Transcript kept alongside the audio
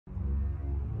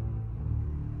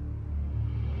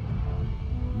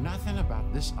Nothing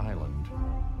about this island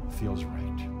feels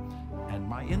right. And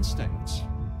my instincts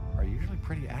are usually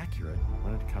pretty accurate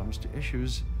when it comes to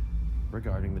issues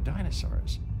regarding the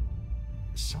dinosaurs.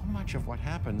 So much of what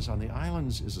happens on the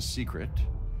islands is a secret.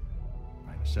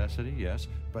 By necessity, yes.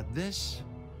 But this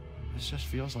just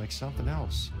feels like something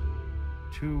else.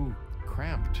 Too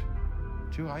cramped,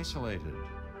 too isolated.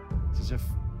 It's as if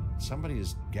somebody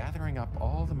is gathering up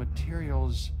all the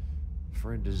materials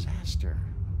for a disaster.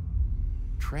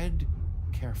 Tread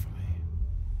carefully.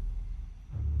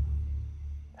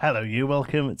 Hello you,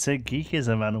 welcome to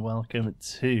Geekism and welcome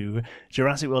to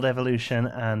Jurassic World Evolution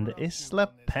and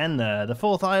Isla Pena, the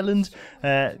fourth island.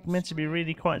 Meant to be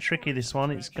really quite tricky, this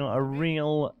one. It's got a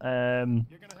real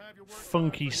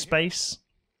funky space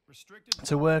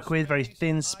to work with, very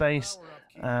thin space,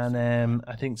 and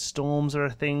I think storms are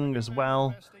a thing as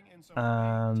well.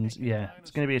 And yeah,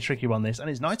 it's going to be a tricky one, this, and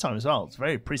it's nighttime as well. It's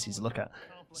very pretty to look at,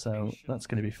 so that's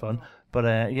going to be fun.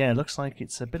 But yeah, it looks like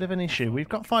it's a bit of an issue. We've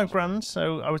got £5 grand,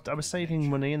 so I was saving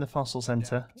money in the fossil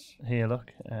centre. Here,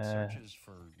 look. Here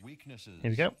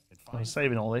we go. I was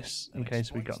saving all this in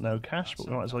case we got no cash, but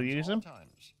we might as well use them.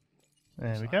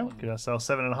 There we go. Give ourselves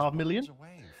 7.5 million.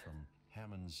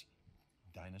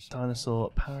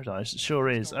 Dinosaur paradise. It sure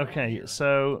is. Okay,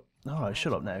 so... Oh,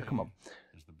 shut up now. Come on.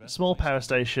 Small power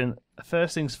station.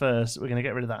 First things first, we're going to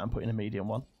get rid of that and put in a medium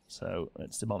one. So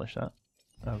let's demolish that.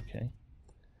 Okay.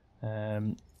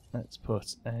 Let's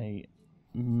put a...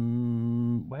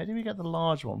 where do we get the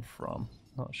large one from?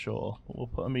 Not sure. But we'll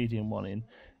put a medium one in. In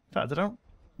fact, I don't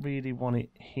really want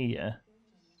it here.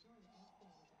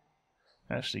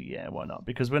 Actually, yeah, why not?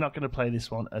 Because we're not going to play this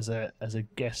one as a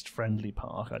guest-friendly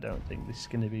park. I don't think this is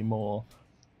going to be more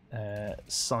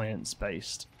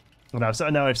science-based. I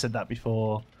know I've said that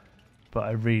before, but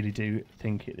I really do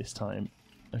think it this time.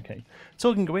 Okay.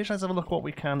 Talking of which, let's have a look what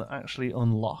we can actually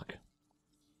unlock.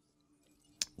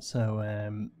 So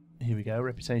here we go,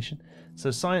 reputation.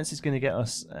 So science is going to get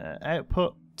us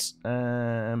output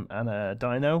and a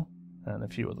dino and a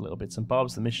few other little bits and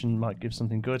bobs. The mission might give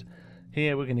something good.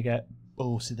 Here we're going to get,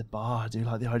 oh, see the bar. I do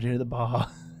like the idea of the bar.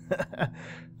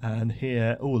 And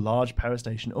here, oh, large power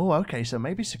station. Oh, okay, so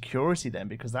maybe security then,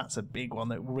 because that's a big one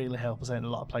that will really help us out in a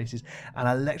lot of places. And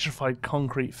electrified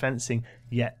concrete fencing.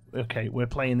 Yeah, okay, we're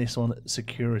playing this one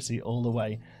security all the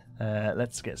way.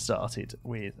 Let's get started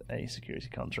with a security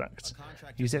contract.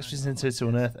 Use the extra center to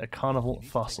unearth a carnival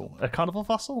fossil. A carnival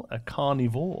fossil? A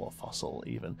carnivore fossil,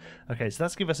 even. Okay, so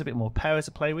that's give us a bit more power to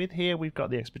play with. Here we've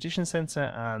got the expedition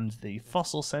center and the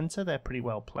fossil center. They're pretty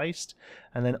well placed.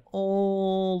 And then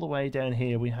all the way down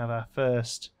here we have our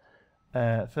first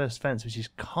fence, which is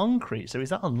concrete. So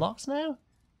is that unlocked now?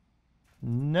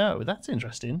 No, that's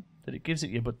interesting. That it gives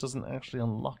it you but doesn't actually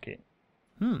unlock it.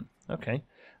 Okay.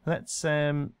 Let's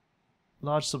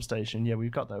large substation. Yeah,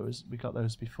 we've got those. We got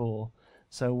those before.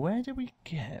 So where did we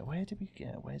get?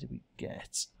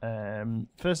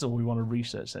 First of all, we want a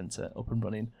research centre up and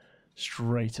running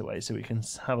straight away, so we can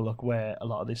have a look where a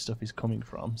lot of this stuff is coming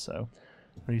from. So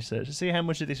research to see how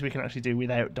much of this we can actually do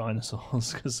without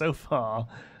dinosaurs, because so far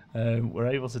we're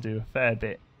able to do a fair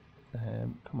bit.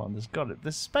 Come on, there's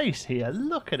space here.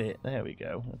 Look at it. There we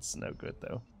go. That's no good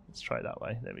though. Let's try it that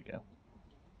way. There we go.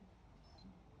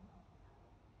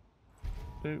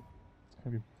 Boop. It's going to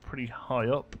be pretty high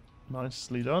up.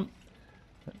 Nicely done.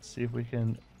 Let's see if we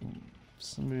can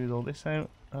smooth all this out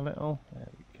a little. There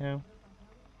we go.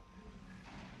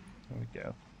 There we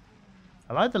go.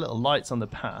 I like the little lights on the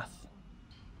path.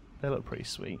 They look pretty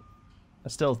sweet. I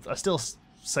still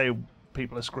say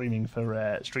people are screaming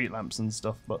for street lamps and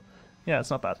stuff, but yeah, it's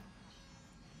not bad.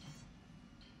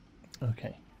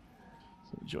 Okay.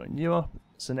 So join you up.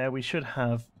 So now we should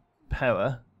have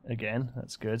power again.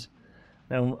 That's good.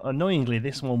 Now, annoyingly,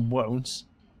 this one won't,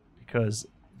 because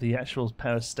the actual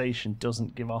power station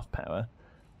doesn't give off power,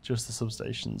 just the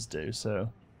substations do.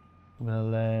 So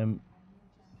we'll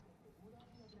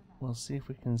see if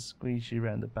we can squeeze you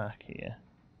around the back here.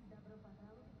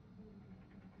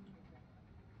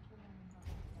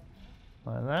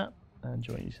 Like that, and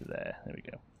join you to there. There we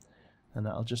go. And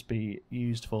that'll just be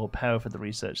used for power for the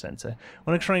research centre. I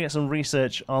want to try and get some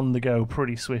research on the go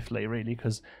pretty swiftly, really,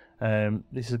 because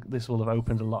this will have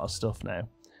opened a lot of stuff now.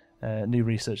 New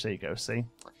research, there you go, see?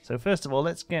 So first of all,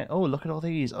 let's get... Oh, look at all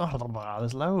these. Oh,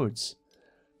 there's loads.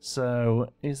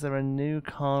 So, is there a new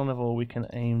carnivore we can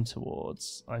aim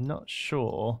towards? I'm not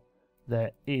sure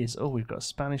there is. Oh, we've got a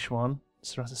Spanish one.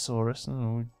 Ceratosaurus.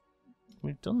 Oh,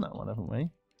 we've done that one, haven't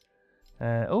we?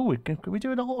 Could we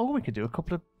do it all? Oh, we could do a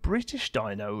couple of British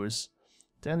dinos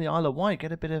down the Isle of Wight.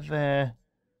 Get a bit of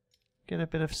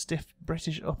stiff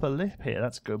British upper lip here.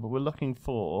 That's good. But we're looking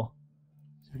for.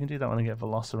 we can do that one and get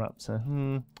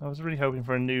Velociraptor. I was really hoping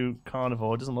for a new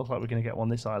carnivore. It doesn't look like we're going to get one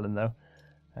this island, though.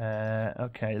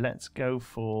 Okay, let's go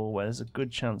for where there's a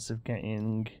good chance of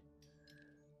getting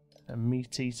a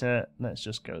meat eater. Let's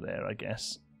just go there, I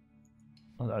guess.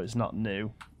 Although it's not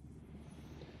new.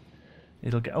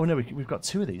 It'll get. Oh no, we've got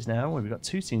 2 of these now. We've got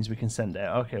 2 teams we can send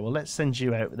out. Okay, well let's send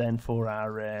you out then for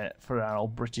our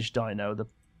old British dino, the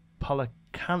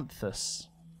Polycanthus.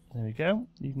 There we go.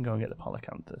 You can go and get the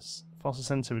Polycanthus. Fossil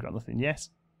Centre, we've got nothing yet.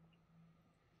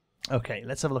 Okay,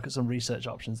 let's have a look at some research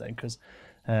options then, because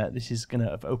this is going to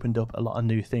have opened up a lot of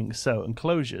new things. So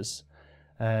enclosures,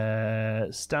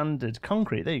 standard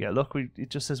concrete. There you go. Look, it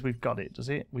just says we've got it. Does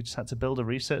it? We just had to build a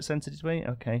research centre, did we?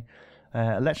 Okay.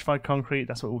 Electrified concrete,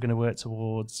 that's what we're going to work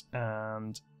towards,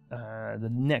 and the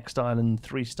next island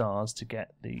 3 stars to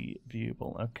get the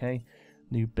viewable. Okay,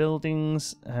 new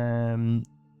buildings, again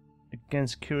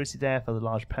security there for the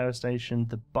large power station.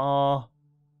 The bar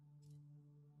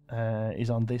is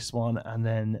on this one, and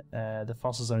then the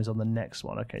fossil zone is on the next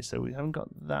one. Okay, so we haven't got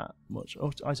that much.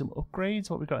 Oh, item upgrades,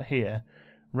 what we've got here: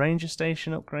 ranger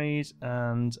station upgrade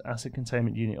and asset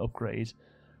containment unit upgrade.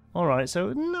 Alright,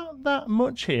 so not that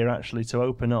much here actually to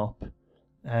open up,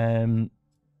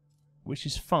 which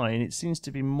is fine. It seems to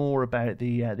be more about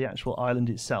the actual island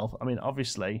itself. I mean,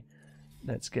 obviously,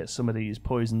 let's get some of these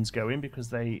poisons going because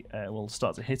they will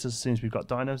start to hit us as soon as we've got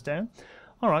dinos down.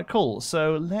 Alright, cool.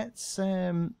 So let's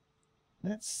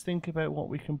think about what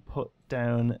we can put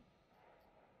down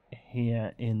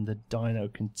here in the dino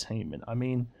containment. I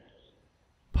mean,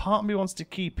 part of me wants to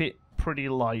keep it pretty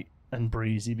light and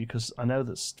breezy because I know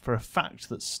that for a fact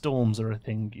that storms are a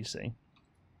thing, you see.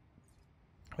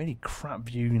 Really crap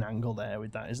viewing angle there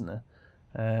with that, isn't there?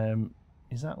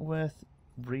 Is that worth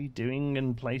redoing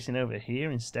and placing over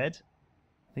here instead?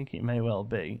 I think it may well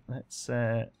be. Let's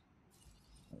have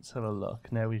a look.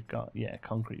 Now we've got, yeah,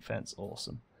 concrete fence,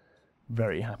 awesome.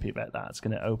 Very happy about that. It's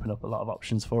going to open up a lot of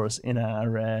options for us in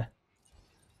our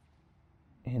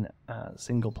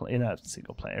single player,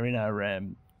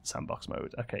 sandbox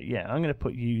mode. Okay, yeah, I'm going to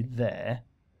put you there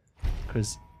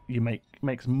because you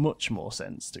makes much more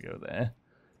sense to go there,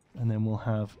 and then we'll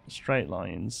have straight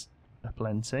lines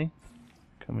aplenty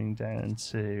coming down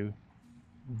to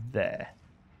there.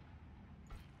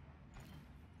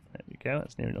 There we go.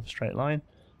 That's near enough straight line,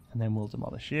 and then we'll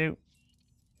demolish you.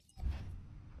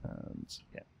 And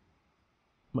yeah,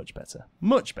 much better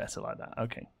like that.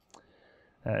 Okay.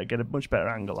 Get a much better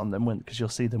angle on them because you'll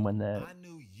see them when they're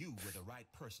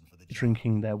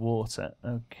drinking their water.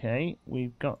 Okay,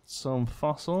 we've got some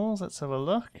fossils. Let's have a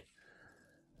look.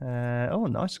 Oh,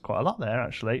 nice, quite a lot there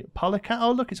actually. Polycat.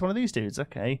 Oh, look, it's one of these dudes.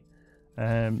 Okay,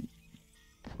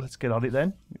 let's get on it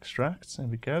then. Extract. There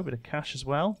we go. Bit of cash as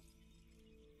well.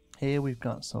 Here we've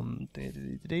got some.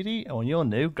 Oh, and you're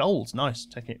new. Gold. Nice.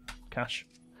 Take it. Cash.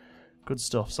 Good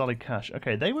stuff. Solid cash.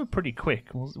 Okay, they were pretty quick.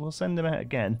 We'll send them out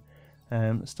again.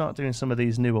 Start doing some of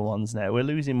these newer ones now. We're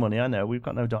losing money, I know. We've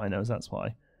got no dinos, that's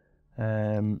why.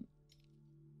 I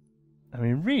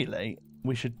mean, really,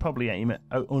 we should probably aim at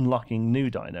unlocking new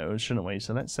dinos, shouldn't we?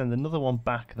 So let's send another one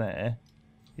back there,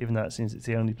 even though it seems it's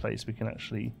the only place we can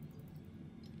actually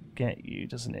get you,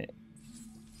 doesn't it?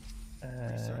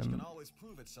 Research can always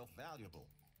prove itself valuable.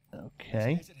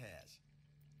 Okay.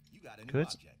 Good.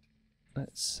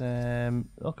 Let's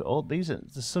look at all these.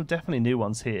 There's some definitely new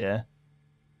ones here.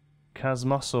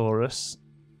 Chasmosaurus.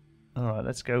 Alright,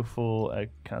 let's go for a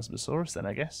Chasmosaurus then,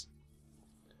 I guess.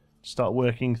 Start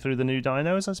working through the new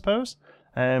dinos, I suppose.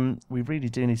 We really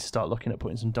do need to start looking at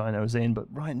putting some dinos in, but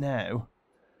right now,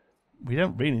 we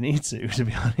don't really need to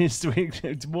be honest.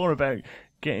 It's more about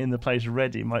getting the place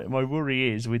ready. My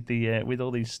worry is with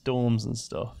all these storms and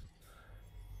stuff.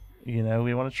 You know,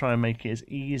 we want to try and make it as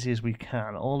easy as we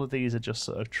can. All of these are just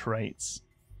sort of traits.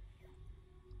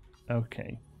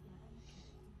 Okay.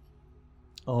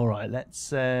 Alright,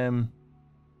 let's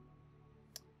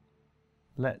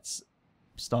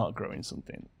start growing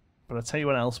something. But I'll tell you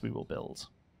what else we will build.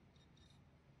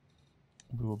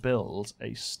 We will build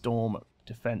a storm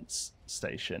defense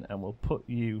station, and we'll put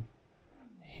you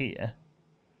here.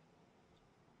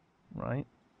 Right?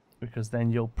 Because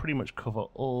then you'll pretty much cover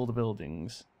all the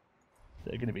buildings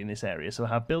that are going to be in this area. So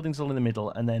we'll have buildings all in the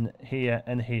middle, and then here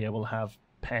and here we'll have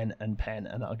pen, and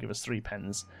that'll give us 3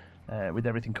 pens. With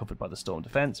everything covered by the storm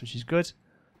defense, which is good.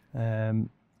 That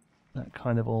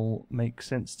kind of all makes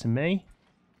sense to me.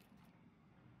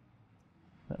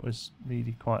 That was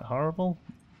really quite horrible.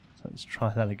 So let's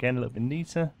try that again, a little bit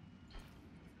neater.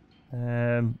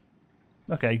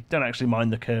 Okay, don't actually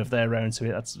mind the curve there around to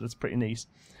it. That's pretty neat.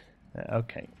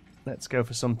 Okay, let's go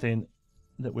for something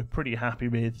that we're pretty happy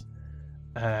with.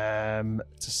 To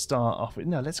start off with.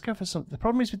 No, let's go for some. The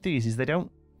problem is with these is they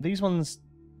don't. These ones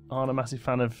aren't a massive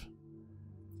fan of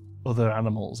other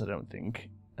animals, I don't think.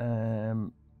 I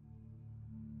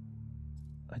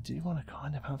do want to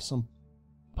kind of have some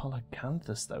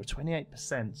Polycanthus though.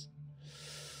 28%.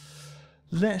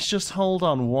 Let's just hold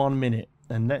on 1 minute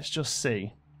and let's just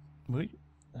see. I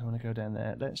want to go down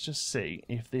there. Let's just see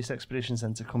if this expedition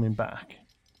centre coming back,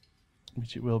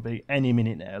 which it will be any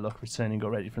minute now. Look, returning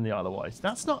already from the Isle of Wight.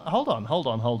 That's not... Hold on.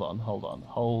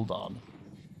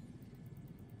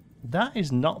 That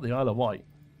is not the Isle of Wight.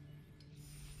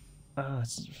 I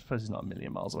suppose it's not a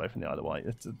million miles away from the Isle of Wight.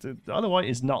 The Isle of Wight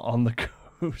is not on the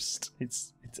coast.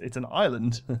 It's an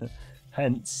island.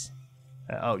 Hence.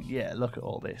 Oh yeah, look at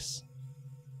all this.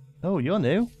 Oh, you're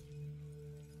new.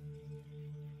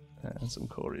 And some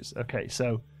Cories. Okay,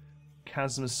 so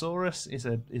Chasmosaurus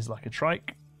is like a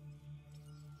trike.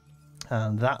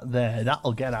 And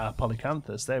that'll get our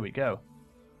Polycanthus. There we go.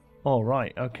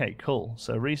 Alright, okay, cool.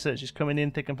 So research is coming in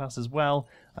thick and fast as well.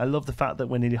 I love the fact that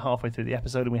we're nearly halfway through the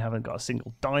episode and we haven't got a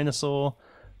single dinosaur.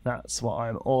 That's what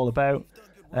I'm all about.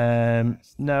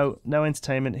 No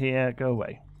entertainment here. Go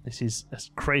away. This is a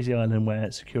crazy island where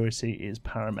security is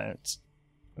paramount.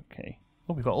 Okay.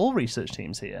 Oh, we've got all research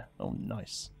teams here. Oh,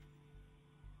 nice.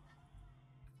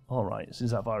 Alright, as soon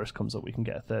as that virus comes up, we can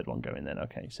get a third one going then.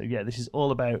 Okay, so yeah, this is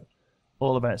all about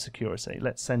security.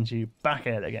 Let's send you back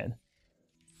out again.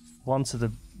 One to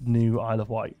the new Isle of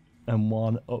Wight and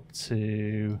one up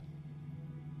to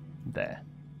there.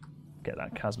 Get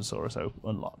that Chasmosaurus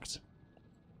unlocked.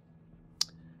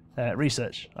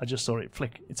 Research. I just saw it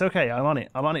flick. It's okay. I'm on it.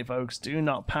 I'm on it, folks. Do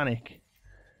not panic.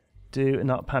 Do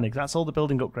not panic. That's all the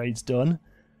building upgrades done.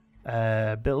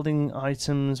 Building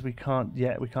items. We can't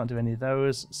do any of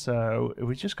those. So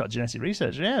we just got genetic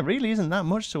research. Yeah, really isn't that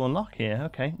much to unlock here.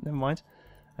 Okay, never mind.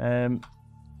 It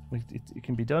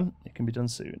can be done. It can be done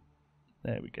soon.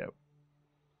 There we go.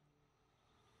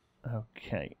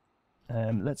 Okay.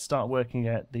 Let's start working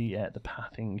out the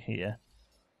pathing here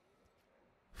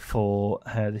for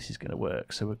how this is going to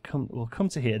work. So we'll come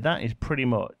to here. That is pretty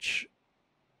much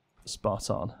spot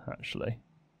on, actually.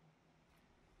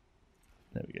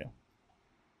 There we go.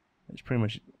 It's pretty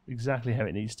much exactly how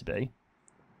it needs to be.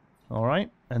 All right,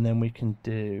 and then we can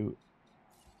do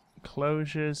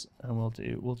closures, and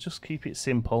we'll just keep it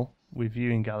simple with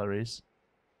viewing galleries.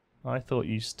 I thought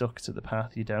you stuck to the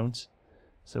path. You don't.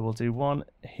 So we'll do one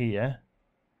here.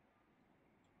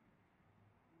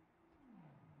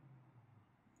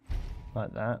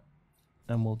 Like that.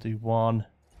 And we'll do one.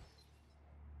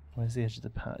 Where's the edge of the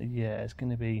path? Yeah, it's going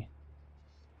to be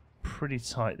pretty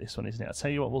tight, this one, isn't it? I'll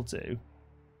tell you what we'll do.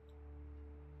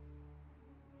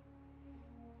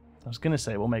 I was going to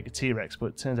say we'll make a T-Rex, but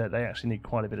it turns out they actually need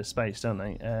quite a bit of space, don't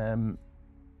they?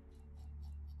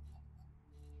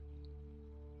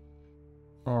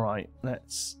 Alright,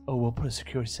 let's... Oh, we'll put a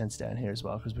security sensor down here as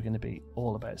well, because we're going to be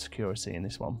all about security in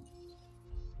this one.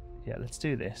 Yeah, let's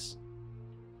do this.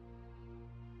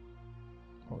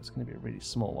 Oh, it's going to be a really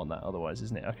small one, that, otherwise,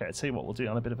 isn't it? Okay, I'll tell you what, we'll do it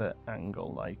on a bit of an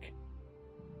angle, like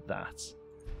that.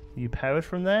 Are you powered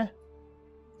from there?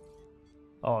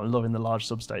 Oh, I'm loving the large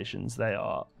substations. They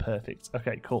are perfect.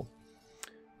 Okay, cool.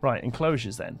 Right,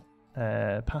 enclosures then.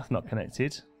 Path not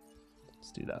connected.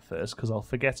 Let's do that first, because I'll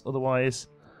forget otherwise.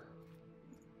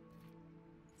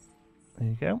 There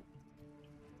you go.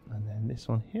 And then this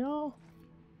one here.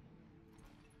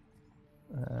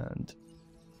 And...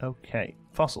 Okay,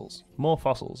 fossils. More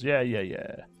fossils. Yeah.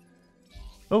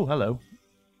 Oh, hello.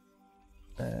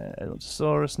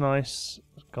 Edmontosaurus, nice.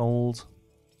 Gold.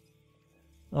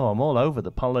 Oh, I'm all over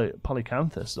the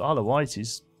Polycanthus. Isle of Wight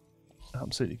is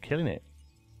absolutely killing it.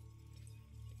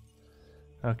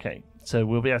 Okay, so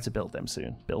we'll be able to build them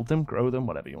soon. Build them, grow them,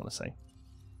 whatever you want to say.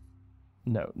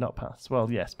 No, not paths.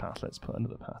 Well, yes, path. Let's put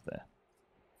another path there.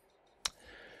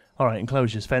 Alright,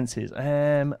 enclosures, fences.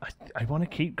 I want to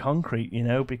keep concrete, you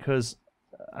know, because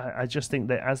I just think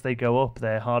that as they go up,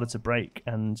 they're harder to break,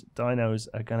 and dinos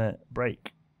are going to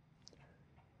break.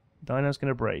 Dino's going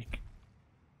to break.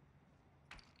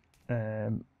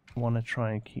 Want to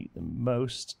try and keep the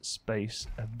most space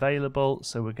available,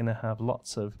 so we're going to have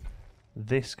lots of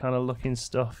this kind of looking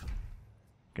stuff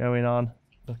going on,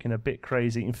 looking a bit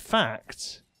crazy. In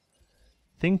fact,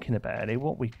 thinking about it,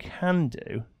 what we can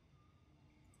do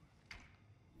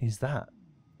is that,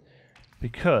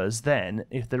 because then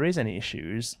if there is any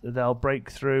issues, they'll break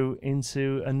through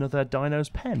into another dino's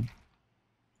pen.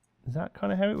 Is that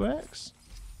kind of how it works?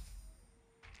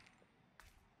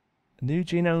 A new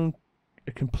genome,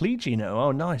 a complete genome.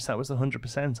 Oh, nice. That was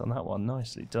 100% on that one.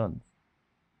 Nicely done.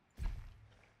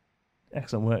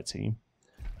 Excellent work, team.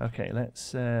 Okay,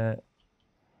 let's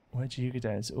Where do you go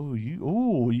down?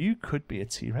 You could be a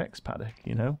T-Rex paddock,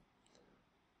 you know.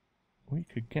 We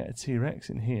could get a T-Rex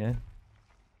in here.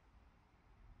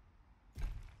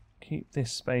 Keep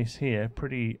this space here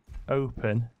pretty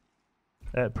open.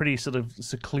 Pretty sort of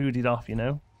secluded off, you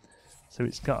know. So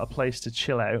it's got a place to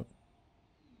chill out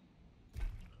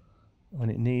when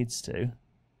it needs to.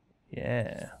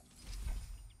 Yeah.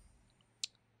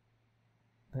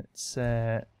 Let's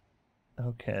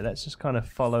okay, let's just kind of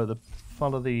follow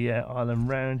the island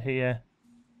round here.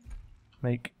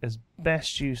 Make as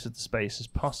best use of the space as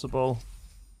possible.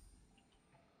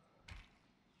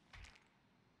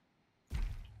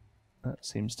 That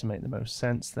seems to make the most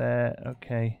sense there.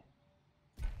 Okay.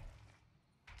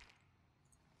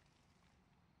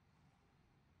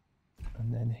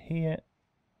 And then here.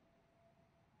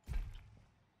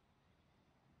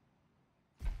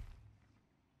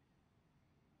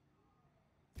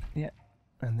 Yeah.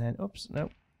 And then, oops, no.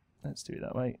 Let's do it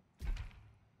that way.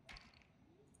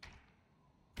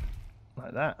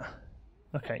 Like that.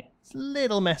 Okay. It's a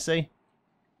little messy.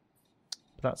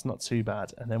 But that's not too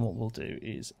bad. And then what we'll do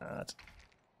is add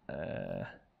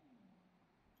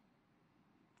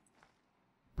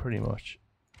pretty much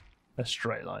a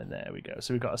straight line. There we go.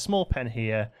 So we've got a small pen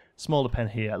here, smaller pen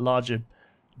here, larger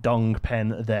dong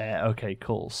pen there. Okay,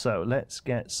 cool. So let's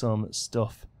get some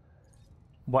stuff,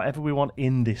 whatever we want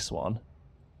in this one,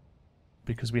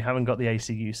 because we haven't got the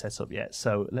ACU set up yet.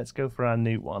 So let's go for our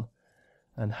new one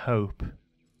and hope.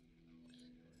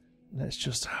 Let's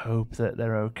just hope that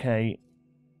they're okay.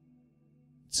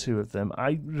 Two of them.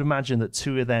 I would imagine that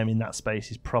two of them in that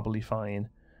space is probably fine.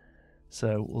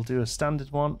 So we'll do a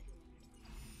standard one.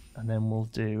 And then we'll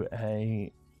do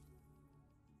a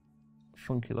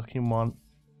funky looking one.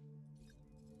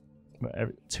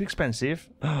 Too expensive.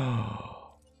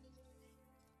 Wow,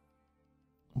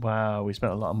 we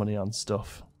spent a lot of money on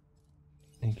stuff.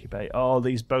 Incubate. Oh,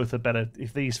 these both are better.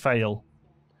 If these fail,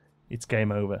 it's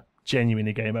game over.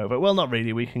 Genuinely game over. Well, not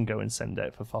really. We can go and send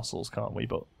out for fossils, can't we?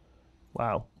 But,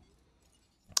 wow.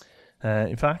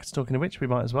 In fact, talking of which, we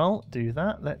might as well do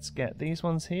that. Let's get these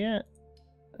ones here.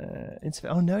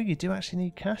 Oh no, you do actually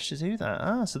need cash to do that.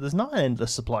 Ah, so there's not an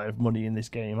endless supply of money in this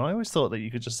game. I always thought that you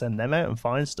could just send them out and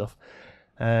find stuff.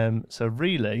 So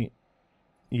really,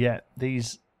 yeah,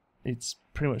 these, it's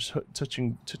pretty much touch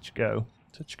go.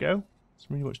 Touch go?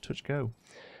 It's really much touch go.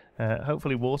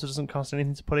 Hopefully water doesn't cost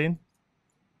anything to put in.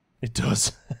 It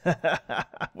does.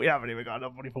 We haven't even got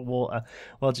enough money for water.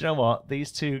 Well, do you know what?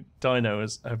 These two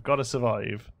dinos have got to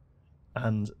survive,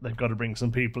 and they've got to bring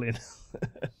some people in.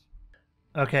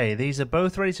 Okay, these are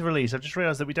both ready to release. I've just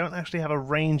realised that we don't actually have a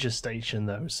ranger station,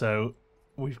 though, so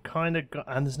we've kind of got...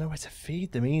 And there's nowhere to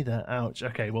feed them either. Ouch.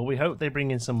 Okay, well, we hope they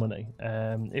bring in some money.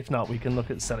 If not, we can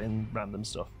look at selling random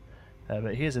stuff.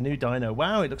 But here's a new dino.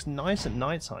 Wow, it looks nice at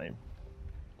night time.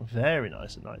 Very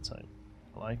nice at night time.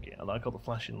 I like it. I like all the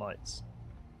flashing lights.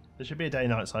 There should be a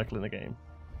day-night cycle in the game.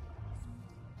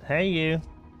 Hey, you.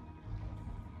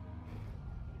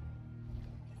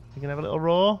 You can have a little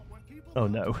roar? Oh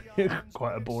no,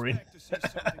 quite a boring.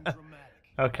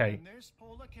 Okay.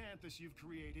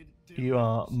 You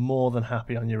are more than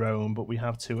happy on your own, but we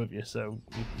have two of you, so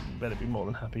you better be more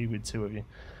than happy with two of you.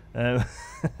 I'm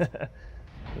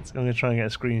going to try and get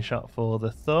a screenshot for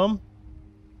the thumb.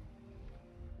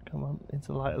 Come on,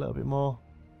 into the light a little bit more.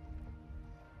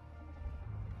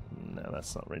 No,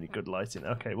 that's not really good lighting.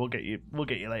 Okay, we'll get you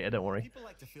later, don't worry.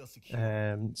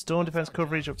 Storm defense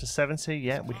coverage up to 70.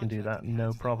 Yeah, we can do that,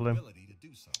 no problem.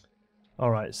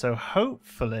 Alright, so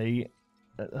hopefully...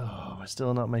 oh, we're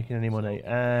still not making any money.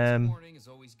 Warning is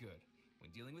always good. When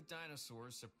dealing with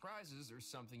dinosaurs, surprises are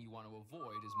something you want to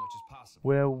avoid as much as possible.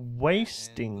 We're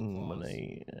wasting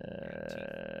money.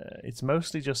 It's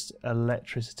mostly just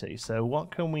electricity. So what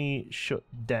can we shut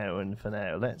down for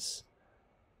now? Let's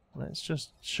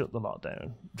just shut the lot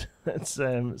down. Let's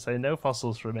say no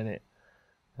fossils for a minute.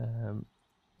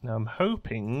 Now I'm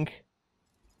hoping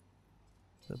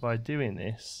that by doing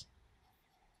this,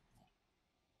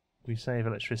 we save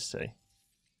electricity.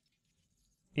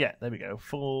 Yeah, there we go.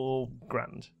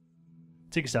 $4,000.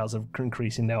 Ticket sales are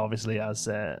increasing now, obviously, as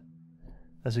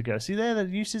we go. See there, the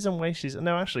uses and wastes.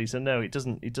 No, actually, so no, it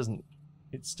doesn't.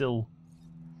 It's still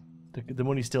the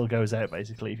money still goes out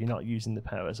basically if you're not using the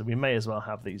power. So we may as well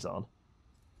have these on.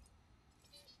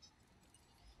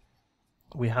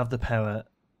 We have the power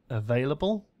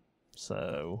available,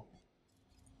 so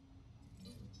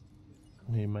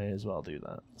we may as well do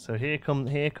that. So here come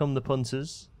the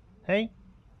punters. Hey,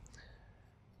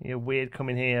 you're weird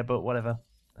coming here, but whatever.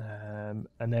 And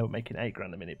now we're making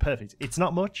 $8,000 a minute. Perfect. It's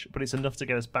not much, but it's enough to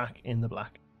get us back in the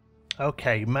black.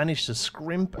 Okay, managed to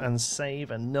scrimp and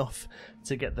save enough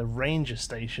to get the ranger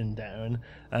station down.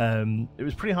 It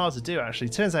was pretty hard to do, actually.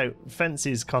 Turns out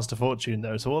fences cost a fortune,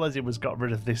 though, so all I did was got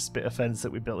rid of this bit of fence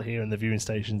that we built here in the viewing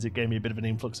stations. It gave me a bit of an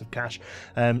influx of cash.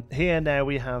 Here now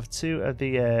we have 2 of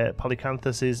the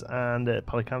polycanthuses and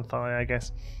polycanthi, I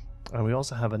guess. And we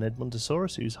also have an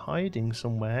Edmontosaurus who's hiding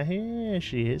somewhere. Here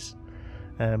she is.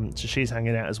 So she's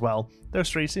hanging out as well. Those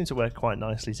 3 seem to work quite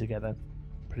nicely together.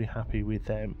 Pretty happy with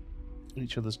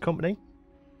each other's company.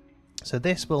 So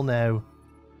this will now,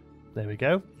 there we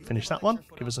go, finish that one,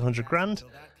 give us 100 grand,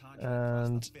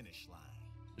 and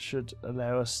should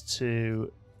allow us to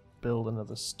build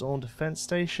another storm defense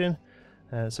station.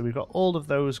 So we've got all of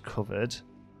those covered.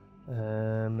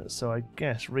 So I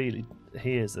guess really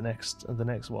here's the next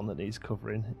one that needs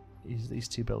covering is these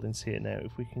 2 buildings here. Now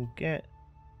if we can get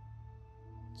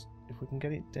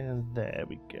it down, there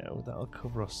we go, that'll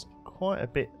cover us quite a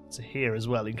bit to here as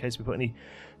well, in case we put any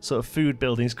sort of food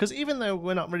buildings, because even though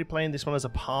we're not really playing this one as a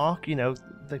park, you know,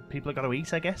 the people have got to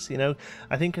eat, I guess, you know.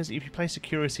 I think as if you play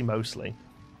security mostly,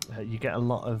 you get a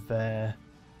lot of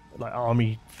like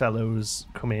army fellows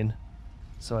come in,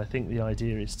 so I think the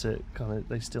idea is to kind of,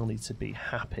 they still need to be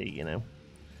happy, you know,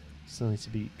 still need to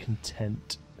be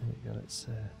content. There we go, let's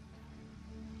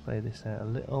play this out a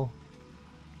little.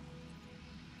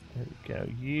 There we go.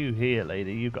 You here,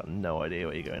 lady, you've got no idea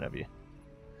where you're going, have you?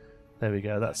 There we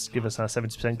go. That's give us our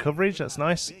 70% coverage. That's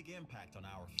nice.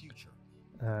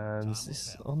 And is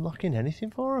this unlocking anything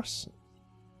for us?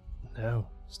 No.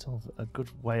 Still a good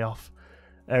way off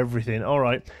everything.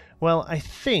 Alright. Well, I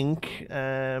think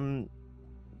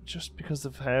just because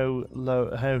of how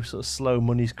sort of slow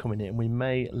money's coming in, we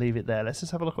may leave it there. Let's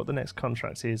just have a look what the next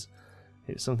contract is.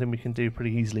 If it's something we can do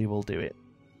pretty easily, we'll do it.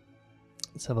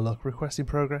 Let's have a look. Requesting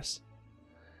progress.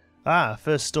 Ah,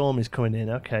 first storm is coming in.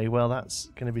 Okay, well that's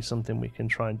going to be something we can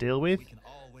try and deal with.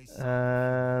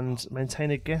 And maintain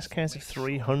a guest count of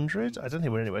 300. I don't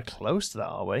think we're anywhere close to that,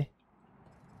 are we?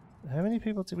 How many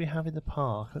people do we have in the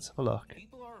park? Let's have a look.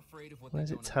 Where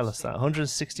does it tell us that?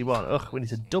 161. Ugh, we need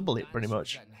to double it pretty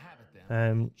much.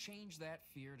 But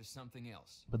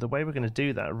the way we're going to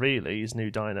do that really is new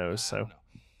dinos, so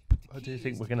I do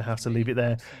think we're going to have to leave it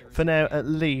there for now, at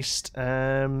least.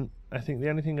 I think the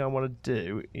only thing I want to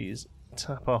do is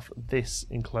tap off this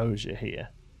enclosure here.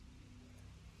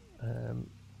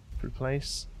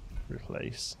 Replace. There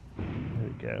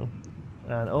we go.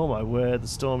 And oh my word, the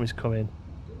storm is coming.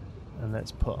 And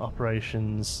let's put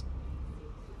operations.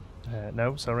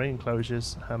 No, sorry,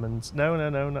 enclosures. Hammond's. No,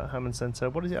 not Hammond Centre.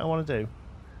 What is it I want to do?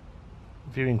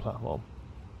 Viewing platform.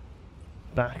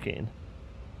 Back in.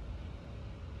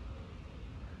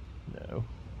 No,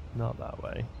 not that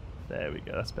way. There we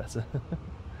go, that's better.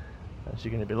 As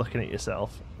you're going to be looking at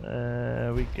yourself.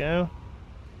 There we go.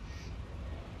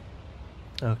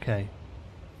 Okay.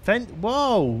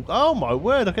 Whoa! Oh my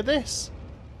word, look at this!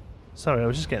 Sorry, I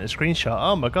was just getting a screenshot.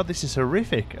 Oh my god, this is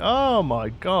horrific. Oh my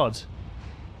god.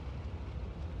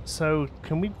 So,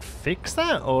 can we fix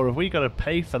that? Or have we got to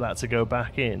pay for that to go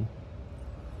back in?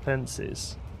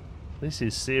 Fences. This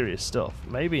is serious stuff.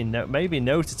 Maybe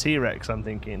no to T-Rex, I'm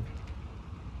thinking.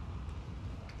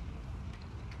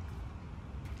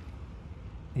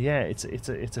 Yeah, it's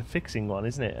a fixing one,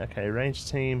 isn't it? Okay, range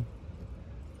team.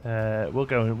 We'll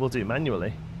go and we'll do it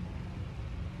manually.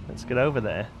 Let's get over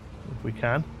there if we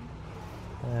can.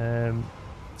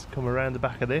 Let's come around the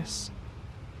back of this.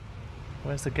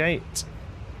 Where's the gate?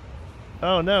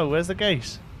 Oh no, where's the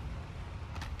gate?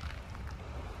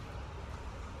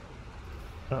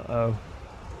 Uh-oh.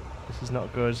 This is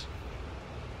not good.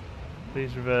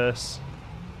 Please reverse.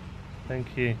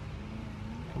 Thank you.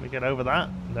 Can we get over that?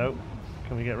 Nope.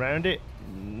 Can we get around it?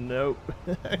 Nope.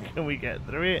 Can we get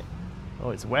through it? Oh,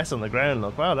 it's wet on the ground,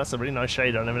 look. Wow, that's a really nice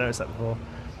shade. I've never noticed that before.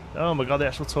 Oh my god, the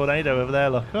actual tornado over there,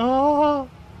 look. Oh!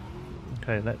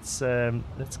 Okay, let's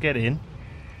get in.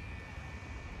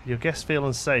 Your guests feel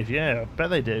unsafe. Yeah, I bet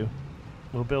they do.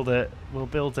 We'll build a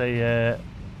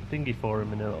thingy for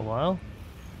them in a little while.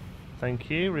 Thank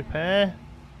you. Repair.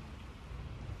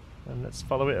 And let's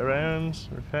follow it around.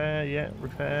 Repair, yeah,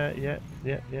 repair, yeah.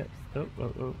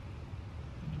 Oh.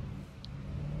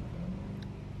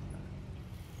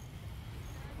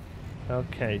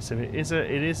 Okay, so it is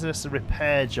a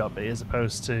repair jobby as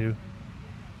opposed to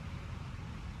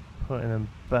putting them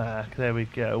back. There we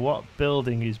go. What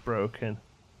building is broken?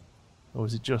 Or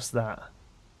was it just that?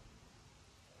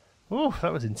 Oh,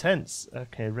 that was intense.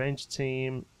 Okay, range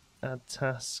team, add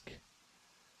task.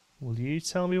 Will you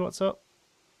tell me what's up?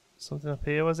 Something up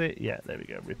here, was it? Yeah, there we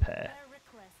go. Repair.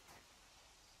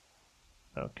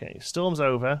 Okay, storm's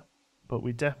over, but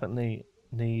we definitely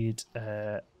need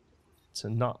to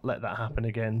not let that happen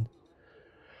again.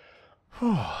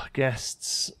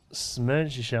 Guests,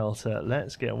 emergency shelter.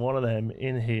 Let's get one of them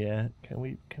in here. Can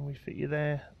we fit you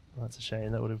there? Oh, that's a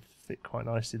shame. That would have fit quite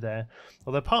nicely there.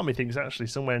 Although part of me thinks actually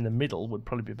somewhere in the middle would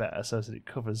probably be better, so that it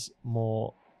covers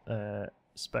more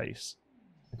space.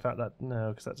 In fact, no,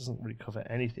 because that doesn't really cover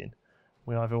anything.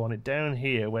 We either want it down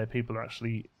here where people are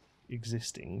actually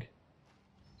existing.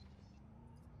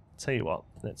 Tell you what,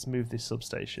 let's move this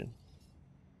substation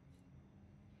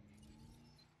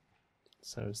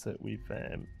so as that we've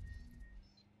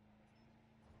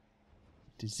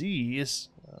disease.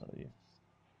 Oh, yeah.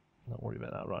 Not worry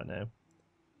about that right now.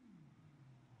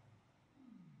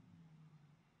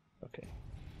 Okay,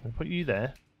 I'm going to put you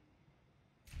there.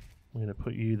 I'm going to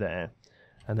put you there,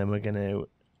 and then we're going to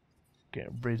get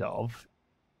rid of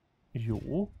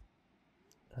you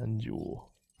and you.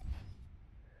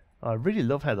 I really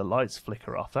love how the lights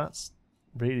flicker off. That's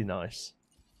really nice.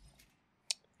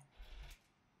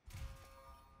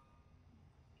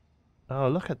 Oh,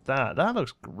 look at that. That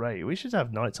looks great. We should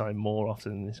have nighttime more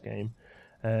often in this game.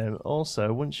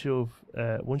 Also, once you've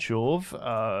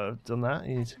done that,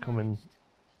 you need to come and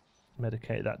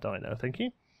medicate that dino. Thank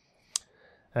you.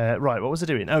 Right, what was I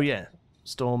doing? Oh, yeah.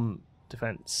 Storm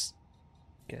defense.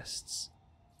 Guests.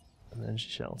 Emergency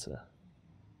shelter.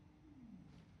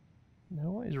 Now,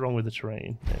 what is wrong with the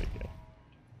terrain? There we go.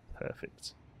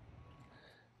 Perfect.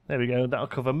 There we go. That'll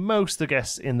cover most of the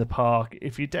guests in the park.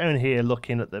 If you're down here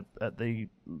looking at the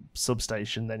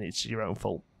substation, then it's your own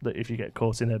fault. That if you get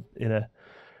caught in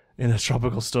a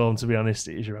tropical storm, to be honest,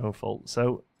 it is your own fault.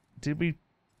 So, did we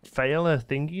fail a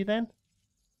thingy then?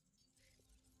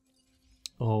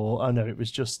 Or oh no, it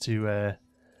was just to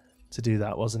do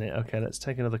that, wasn't it? Okay, let's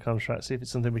take another contract. See if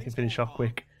it's something we can finish off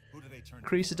quick.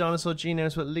 Increase the dinosaur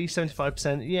genomes to at least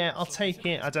 75%. Yeah, I'll take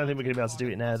it. I don't think we're going to be able to do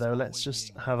it now, though. Let's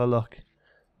just have a look.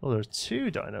 Oh, there are 2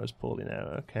 dinos poorly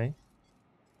now. Okay.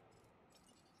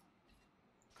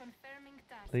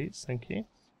 Please, thank you.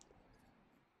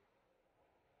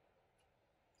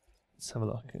 Let's have a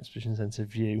look. Exhibition Centre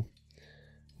view.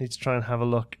 Need to try and have a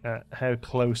look at how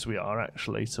close we are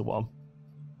actually to one.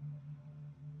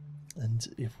 And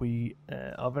if we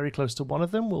are very close to one of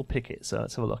them, we'll pick it. So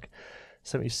let's have a look.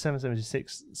 77,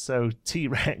 76. So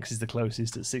T-Rex is the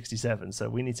closest at 67. So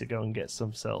we need to go and get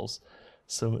some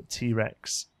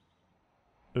T-Rex.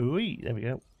 Ooh, there we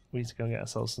go. We need to go and get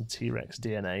ourselves some T-Rex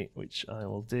DNA, which I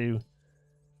will do.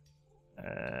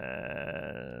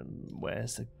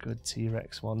 Where's the good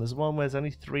T-Rex one? There's one where there's only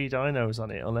 3 dinos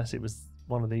on it, unless it was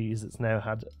one of these that's now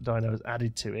had dinos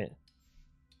added to it.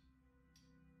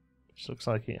 Which looks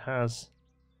like it has.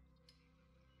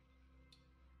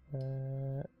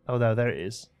 Oh, no, there it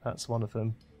is. That's one of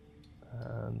them.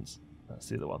 And that's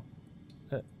the other one.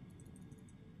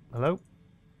 Hello?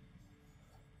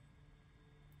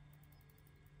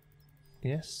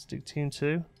 Yes, do Team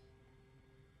 2.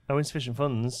 Oh, insufficient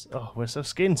funds. Oh, we're so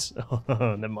skint.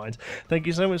 Oh, never mind. Thank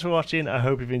you so much for watching. I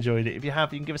hope you've enjoyed it. If you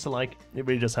have, you can give us a like. It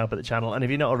really does help at the channel. And if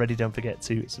you're not already, don't forget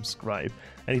to subscribe.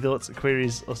 Any thoughts,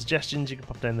 queries, or suggestions, you can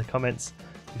pop down in the comments.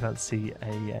 If you fancy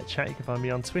a chat, you can find me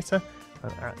on Twitter. I'm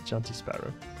at Jonty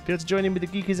Sparrow. If you want to join in with the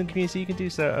Geekism community, you can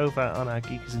do so over on our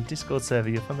Geekism Discord server.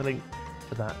 You'll find the link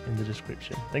for that in the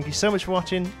description. Thank you so much for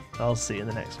watching. I'll see you in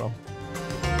the next one.